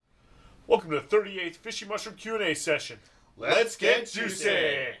Welcome to the 38th Fishy Mushroom Q&A session. Let's get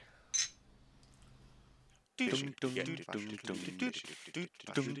juicy!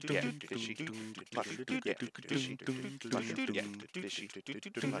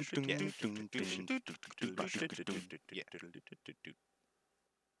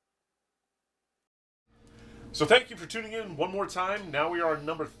 So thank you for tuning in one more time. Now we are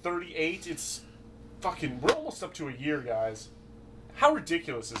number 38. We're almost up to a year, guys. How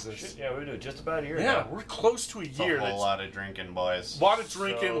ridiculous is this? Shit, yeah, we're doing just about a year Yeah, now. we're close to a year. A whole lot of drinking, boys. A lot of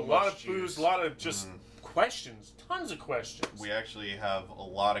drinking, So a lot much of booze, juice. a lot of just questions. Tons of questions. We actually have a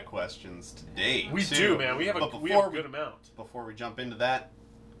lot of questions today. We too. do, man. We have a But good amount. Before we jump into that,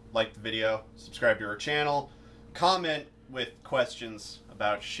 like the video, subscribe to our channel, comment with questions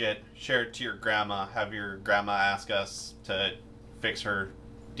about shit, share it to your grandma, have your grandma ask us to fix her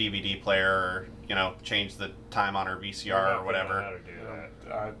DVD player or, change the time on her VCR or whatever. How to do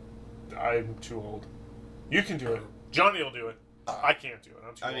that. I'm too old. You can do it. Johnny will do it. I can't do it.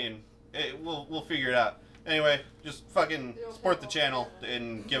 I'm too old. We'll figure it out. Anyway, just fucking support the channel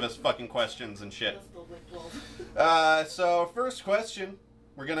and give us fucking questions and shit. So first question,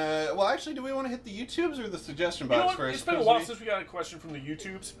 we're gonna. Well, actually, do we want to hit the YouTubes or the suggestion You know box what? first? It's been a while since we got a question from the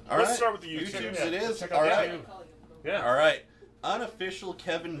YouTubes. All Let's right. start with the YouTubes. YouTubes it is. Check out All the right. YouTube. Yeah. All right. Unofficial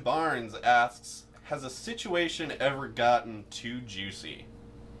Kevin Barnes asks, has a situation ever gotten too juicy?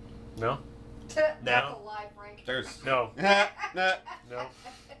 No. That's No. a lie, Frank. There's No. nah. No.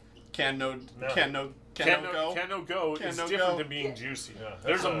 Can no No. go. Can no go Can is no different go. than being juicy. Yeah,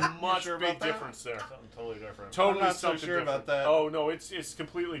 There's a that's much sure big about that? difference there. Something totally different. Totally I'm not so something sure different. about that. Oh no, it's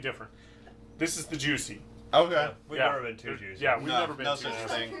completely different. This is the juicy. Okay. Yeah, we've Yeah. never been too juicy. Yeah, we've No, never been no too such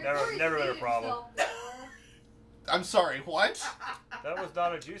juicy. thing. Never been a problem. I'm sorry. What? That was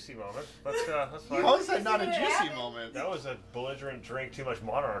not a juicy moment, but that's fine. How is that not a Isn't it juicy happened? moment? That was a belligerent drink too much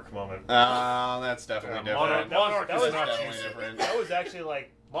Monarch moment. That's definitely Yeah, different. Monarch that is was not definitely juicy. different. That was actually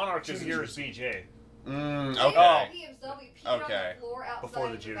like Monarch 2 is years juicy. BJ. Okay. He himself, he peed on Okay. the floor outside Before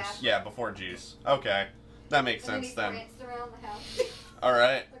the of juice. bathroom. Yeah, before juice. Okay. That makes And then sense he then. pranced around the house. All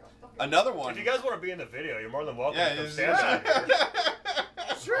right. Like a fucking- Another one. If you guys want to be in the video, you're more than welcome Yeah, to come it's- stand out here.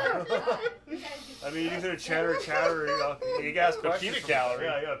 Oh, God. You guys just- I mean, you can do chatter, you guys The questions peanut from- gallery.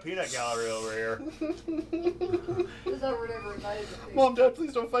 Yeah, you got a peanut gallery over here. This over and over invited to see. Mom, Dad,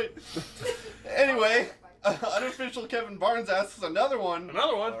 please don't fight. Anyway, unofficial Kevin Barnes asks another one.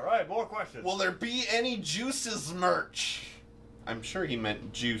 Another one. All right, more questions. Will there be any Juices merch? I'm sure he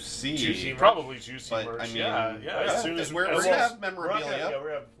meant juicy. Juicy, probably juicy But, merch. I mean, yeah. As soon as we're as gonna long- have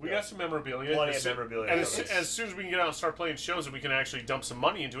memorabilia. we got some memorabilia. Plenty As of soon- memorabilia. And Yeah. as soon as we can get out and start playing shows and we can actually dump some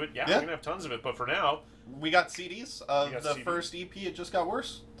money into it, Yeah. we're gonna have tons of it. But for now, We got CDs of We got the CDs. first EP. It just got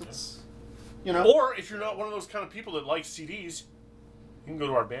worse. That's, or if you're not one of those kind of people that like CDs, you can go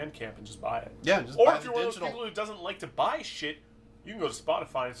to our Bandcamp and just buy it. yeah, just Or buy if the you're one of those digital. people who doesn't like to buy shit, you can go to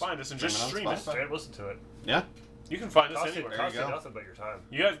Spotify and find us and just Stream stream it on it. Spotify. Straight listen to it. Yeah. You can find us Cost you, anywhere. There you go. nothing but your time.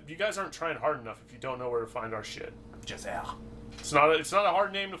 You guys aren't trying hard enough if you don't know where to find our shit. Giselle. It's not a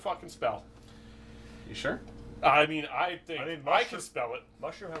hard name to fucking spell. You sure? I mean, I think I mean, I can spell it.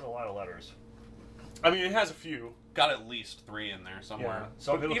 Mushroom has a lot of letters. I mean, it has a few. Got at least 3 in there somewhere.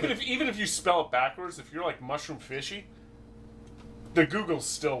 Some But people even if you spell it backwards, if you're like mushroom fishy, the Googles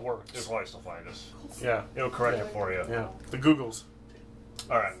still You'll works. probably still find us. Yeah, It'll correct it for you. yeah, the Googles.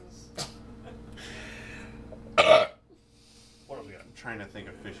 All right. What else we got? I'm trying to think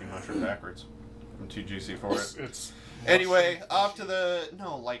of fishy mushroom backwards. I'm too juicy for it. It's Anyway, off to the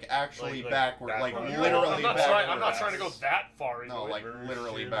actually Like backward, like backward. literally I'm not, backwards. I'm not trying to go that far into No, it. like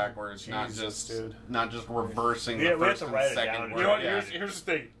literally backwards, Jesus, dude. not just reversing Yeah, the we have first to and write it second down. word. You know what? Yeah. Here's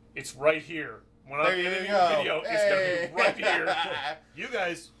the thing. It's right here. When I'm There you editing go. the video, it's gonna be right here. You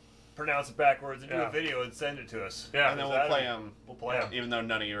guys pronounce it backwards and do Yeah. a video and send it to us. Yeah, And then Is we'll that play it? them, We'll play them. even though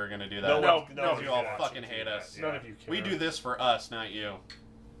none of you are going to do that. No, you all fucking hate us. none of you care. We do this for us, not you.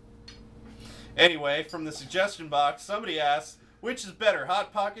 Anyway, from the suggestion box, somebody asked, which is better,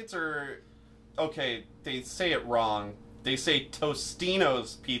 Hot Pockets or... Okay, they say it wrong. They say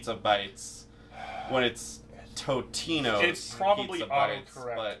Tostino's Pizza Bites when it's Totino's It's probably Pizza Bites.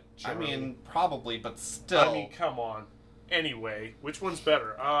 autocorrect, But, I generally. mean, probably, but still. I mean, come on. Anyway, which one's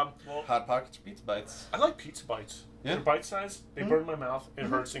better? Well, Hot Pockets or Pizza Bites? I like pizza bites. Yeah. They're bite sized. They Mhm. burn my mouth. It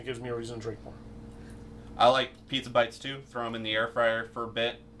hurts and gives me a reason to drink more. I like Pizza Bites too. Throw them in the air fryer for a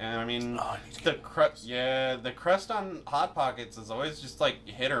bit. And I mean, Oh, I need to the get crust, the crust on Hot Pockets is always just like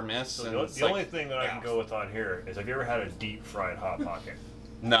hit or miss. so and the, it's the like, only thing that I can go with on here is, have you ever had a deep fried Hot Pocket?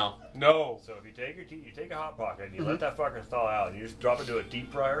 no. No. So if you take you take a Hot Pocket and you let that fucker thaw out and you just drop it into a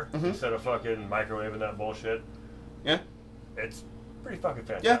deep fryer Mhm. instead of fucking microwaving that bullshit. Yeah. It's pretty fucking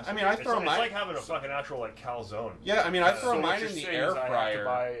fantastic. Yeah, I mean, I It's throw like, mine. It's like having a fucking actual like calzone. Yeah, I mean, I throw So what mine you're in the saying air is I have to fryer.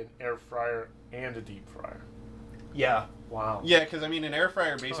 buy an air fryer and a deep fryer. Yeah. Wow. Yeah, because I mean, an air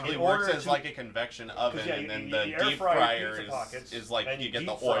fryer basically In works order as to- like a convection oven, Yeah, and then you the air deep fry your fryer pizza pockets, is like and you get deep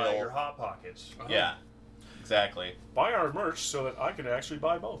the fry oil. your hot pockets. Uh-huh. Yeah, exactly. Buy our merch so that I can actually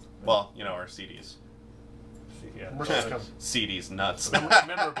buy both. Well, you know, our CDs. Yeah. Merch is coming. CDs nuts.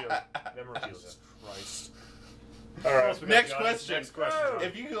 Memorabilia. Memorabilia. Jesus Christ. All right. Next question. Next question.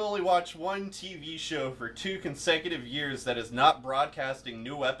 If you could only watch one TV show for 2 consecutive years that is not broadcasting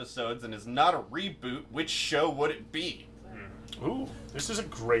new episodes and is not a reboot, which show would it be? Ooh, this is a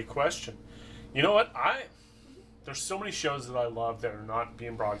great question. You know what? There's so many shows that I love that are not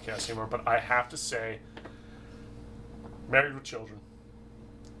being broadcast anymore, but I have to say, Married with Children.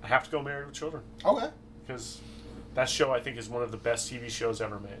 I have to go Married with Children Okay. because that show I think is one of the best TV shows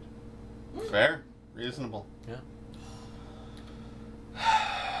ever made. Fair. Reasonable. Yeah.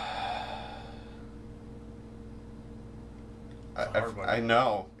 I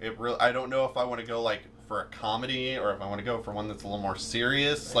know. I don't know if I want to go like for a comedy or if I want to go for one that's a little more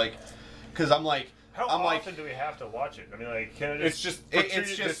serious. Like, because I'm like, How I'm like, often do we have to watch it? I mean, like, can it It's just it's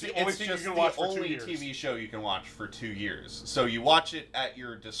that's just the only it's thing just you can the watch for 2 only years. TV show you can watch for 2 years. So you watch it at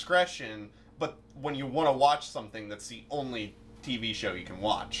your discretion, but when you want to watch something, that's the only TV show you can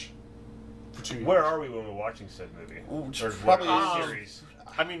watch. For 2 years. Where are we when we're watching said movie? Ooh, Or probably what series?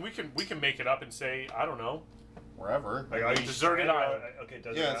 I mean, we can make it up and say I don't know. Wherever. Like, are you Deserted stranded Island. Okay,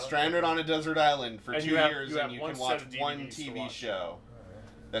 Desert Yeah, Island? stranded on a desert island for And 2 you have- years, you and have you one can set watch of one DVDs to TV watch. show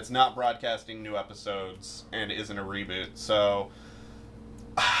that's not broadcasting new episodes and isn't a reboot. So,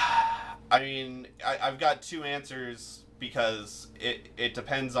 I mean, I've got 2 answers because it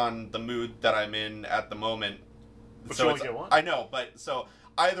depends on the mood that I'm in at the moment. But so you only it's- get one. I know, but so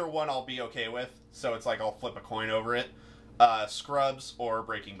either one I'll be okay with. So it's like I'll flip a coin over it. Scrubs or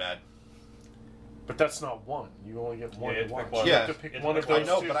Breaking Bad. But that's not one. You only get one Yeah, to you watch. have to pick one. You Yeah. have to pick You have one to of pick I those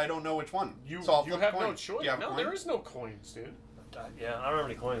know, two. but I don't know which one. You so I'll you flip have a coin. no choice. Do you have a No, coin? there is no coins, dude. Yeah, I don't have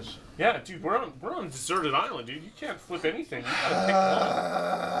any coins. Yeah, dude, we're on a deserted island, dude. You can't flip anything. You gotta pick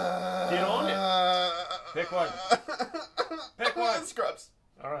one. Get on it. Pick one. Pick one. Scrubs.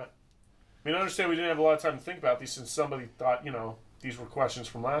 All right. I mean, I understand we didn't have a lot of time to think about these since somebody thought, these were questions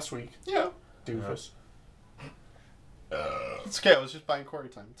from last week. Yeah. Doofus. It's okay. I was just buying Corey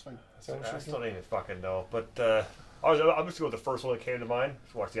time. It's fine. I still don't even fucking know. But I'm just going to go with the first one that came to mind.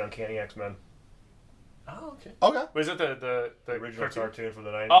 Just watch the Uncanny X-Men. Oh, okay. Okay. Wait, is that the The original cartoon from the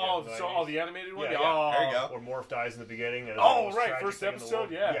 90s. Oh, yeah, so all the animated one? Yeah, Oh, There you go. Where Morph dies in the beginning. And Oh, it's the most right, tragic first thing in the episode,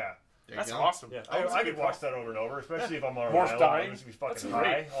 world. yeah. Yeah. There you That's go. awesome. Yeah, That was a I good could watch call. that over and over, especially if I'm on Morph an island. dying? I'm just gonna be fucking That's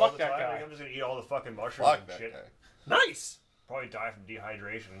high great. all Fuck the that time. guy. Like, I'm just gonna eat all the fucking mushrooms Fuck and that shit. guy. Nice. Probably die from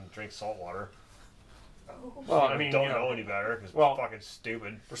dehydration and drink salt water. Well, I mean, don't know any better because well- it's fucking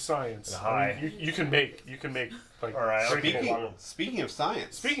stupid. for science. And I mean, you can make like All right, drinkable speaking- water. Speaking of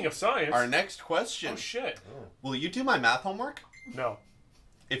science. Speaking of science, Our next question. oh shit, Will you do my math homework? no.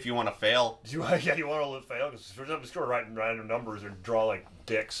 If you want to fail. Do you, you want to live fail? Because I'm just going to write random numbers and draw like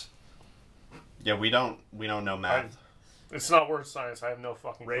dicks. Yeah, we don't know math. It's not worth science. I have no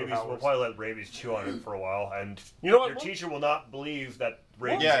fucking clue Rabies, how it we'll works. probably let rabies chew on it for a while, and You know what? your We'll- teacher will not believe that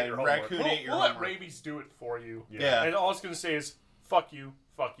rabies Yeah, ate your homework. raccoon- We'll, ate your we'll let homework. rabies do it for you. Yeah. And all it's going to say is, fuck you,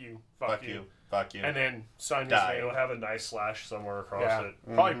 fuck you, fuck, Fuck you. Fuck you. And then sign his Die. It'll name. have a nice slash somewhere across Yeah. it.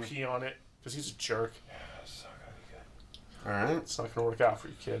 Probably pee on it, because he's a jerk. That's not gonna be good. All right. It's not going to work out for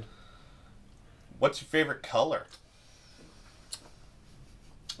you, kid. What's your favorite color?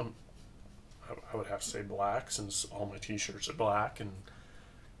 I would have to say black, since all my t-shirts are black, and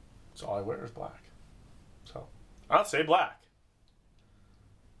that's all I wear is black. So, I'd say black.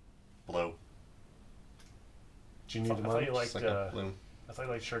 Blue. Do you need the I thought money? you liked. Just like a blue. I thought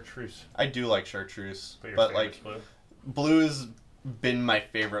you liked chartreuse. I do like chartreuse, But your but favorite's like blue. blue's been my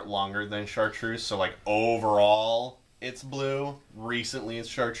favorite longer than chartreuse. So like overall, it's blue. Recently, it's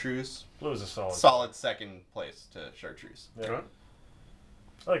chartreuse. Blue is a solid. Solid second place to chartreuse. Yeah. Good.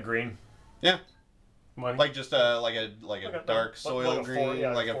 I like green. Yeah, Money? like just a Like dark a soil like a green,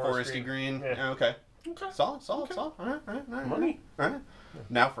 yeah, like a forest foresty green. Yeah. Yeah, okay. okay. Solid. Okay. All right. Money. All right.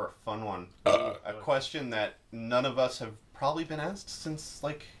 Now for a fun one. A question that none of us have probably been asked since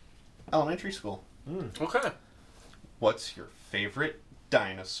like elementary school. Okay. What's your favorite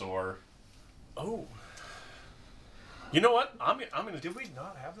dinosaur? Oh. You know what? I'm gonna. Did we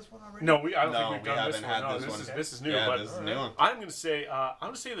not have this one already? No, I don't No, think we we've done this haven't one. had No, this this one. is this is new. Yeah, but this is a new one. I'm gonna say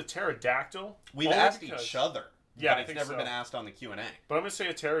the pterodactyl. We've only asked because- each other. Yeah, but I it's think never so. been asked on the Q&A. But I'm gonna say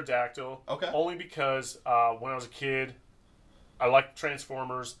a pterodactyl. Okay. Only because when I was a kid, I liked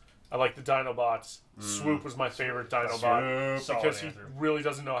Transformers, I like the Dinobots. Swoop was my favorite Dinobot Solid because he answer. really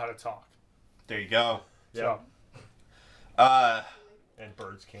doesn't know how to talk. There you go. Yeah. So, And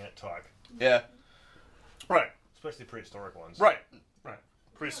birds can't talk. Yeah. right, Especially prehistoric ones. right.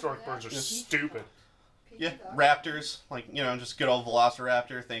 Prehistoric birds are stupid. Yeah, raptors, like, you know, just good old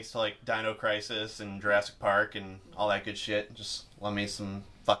Velociraptor, thanks to, like, Dino Crisis and Jurassic Park and all that good shit. Just love me some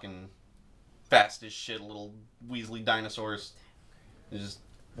fucking fast as shit little Weasley dinosaurs. They're just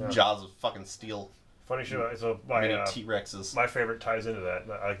jaws of fucking steel. Funny shit. So Mini my T-Rexes. my favorite ties into that.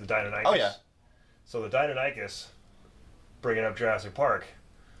 I like the Deinonychus. Oh, yeah. So the Deinonychus, bringing up Jurassic Park,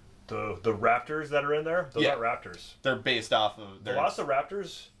 the raptors that are in there, those Yeah. aren't raptors. They're based off of...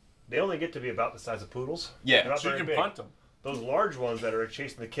 Velociraptors, they only get to be about the size of poodles. Yeah. They're not So you very can big. punt them. Those large ones that are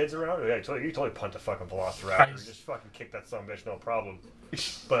chasing the kids around, yeah, you totally punt a fucking Velociraptor. Nice. Just fucking kick that son of a bitch, no problem.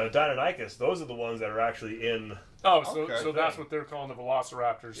 But a Deinonychus, those are the ones that are actually in... Oh, so Okay. so that's what they're calling the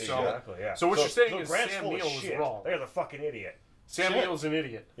Velociraptors. So, Exactly, yeah. so what you're saying is Grant's Sam full of Neill was shit. wrong. That guy's a fucking idiot. Sam Shit. Neill's an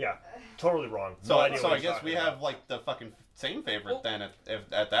idiot. Yeah, totally wrong. So, No idea so what I he's guess talking we about. have, like, the fucking same favorite then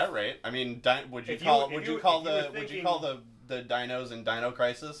at that rate. I mean, would you If call you- would if you you- call if you were the would you thinking- call the dinos in Dino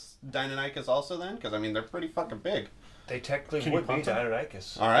Crisis Deinonychus also then? Because I mean, they're pretty fucking big. They technically Can you would be punt them?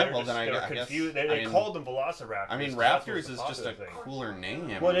 Deinonychus. All right, They're well, then I they're guess- confused. I They mean- called them Velociraptors. I mean, 'cause that's Raptors what's is the just a popular thing. cooler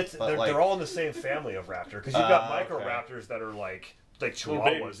name. Well, it's but, they're, like, they're all in the same family of raptor because you've got Okay. Microraptors that are like Little Chihuahuas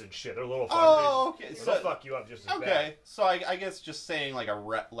babies. and shit. They're little. Oh, okay. They'll So, fuck you up just as bad. okay, so I guess just saying like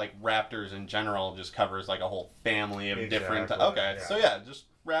like raptors in general just covers like a whole family of different. Exactly, Okay, yeah. so yeah, just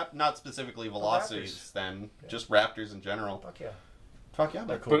not specifically velocities raptors. then, just raptors in general. Fuck yeah. Fuck yeah,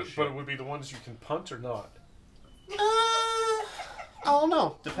 they're Cool But as but shit. it would be the ones you can punt or not. I don't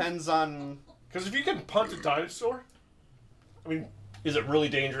know. Depends on. Because if you can punt a dinosaur, I mean, Is it really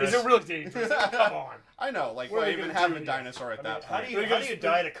dangerous? is it really dangerous? Come on. I know, like, What are why they even gonna have do a here? dinosaur at that How point? do They're you gonna-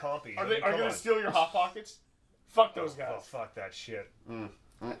 die to compy? Are I they mean, are come gonna on. steal your hot pockets? Fuck those Oh, guys. fuck that shit.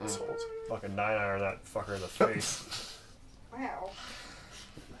 Assholes. Fucking 9-iron that fucker in the face. Wow.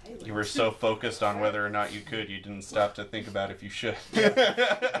 You were so focused on whether or not you could, you didn't stop to think about if you should.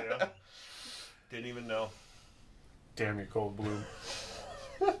 Yeah. Didn't even know. Damn you, Cold Blue.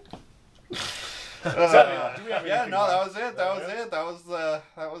 Yeah, Do we have anything no, that left? was it. That was it.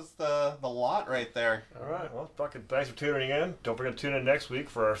 That was the lot right there. All right. Well, fucking thanks for tuning in. Don't forget to tune in next week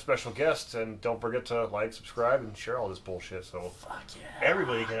for our special guests, and don't forget to like, subscribe, and share all this bullshit so Fuck yeah.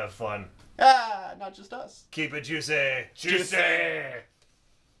 everybody can have fun. Ah, not just us. Keep it juicy. Juicy!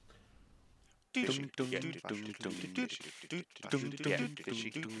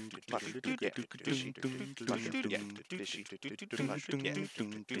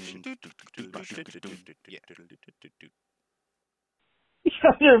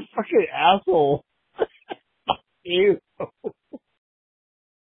 You're a fucking asshole. You.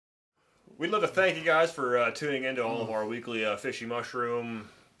 We'd love to thank you guys for tuning into all of our weekly fishy mushroom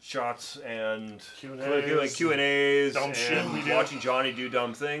shots and Q&As Dumb shit we and do. watching Johnny do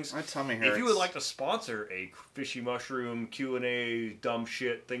dumb things. My tummy If you would like to sponsor a fishy mushroom Q&A, dumb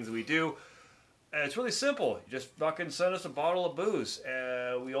shit, things that we do, it's really simple. You just fucking send us a bottle of booze.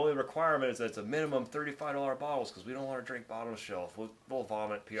 We only requirement is that it's a minimum $35 bottles because we don't want to drink bottom shelf. We'll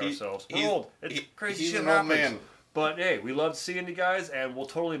vomit, pee ourselves. We're old. It's crazy he's shit an old happens. man. But hey, we love seeing you guys, and we'll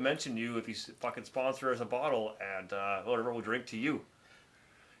totally mention you if you fucking sponsor us a bottle, and whatever we'll drink to you.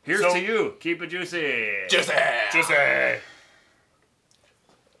 Here's So- to you. Keep it juicy. Juicy! Juicy!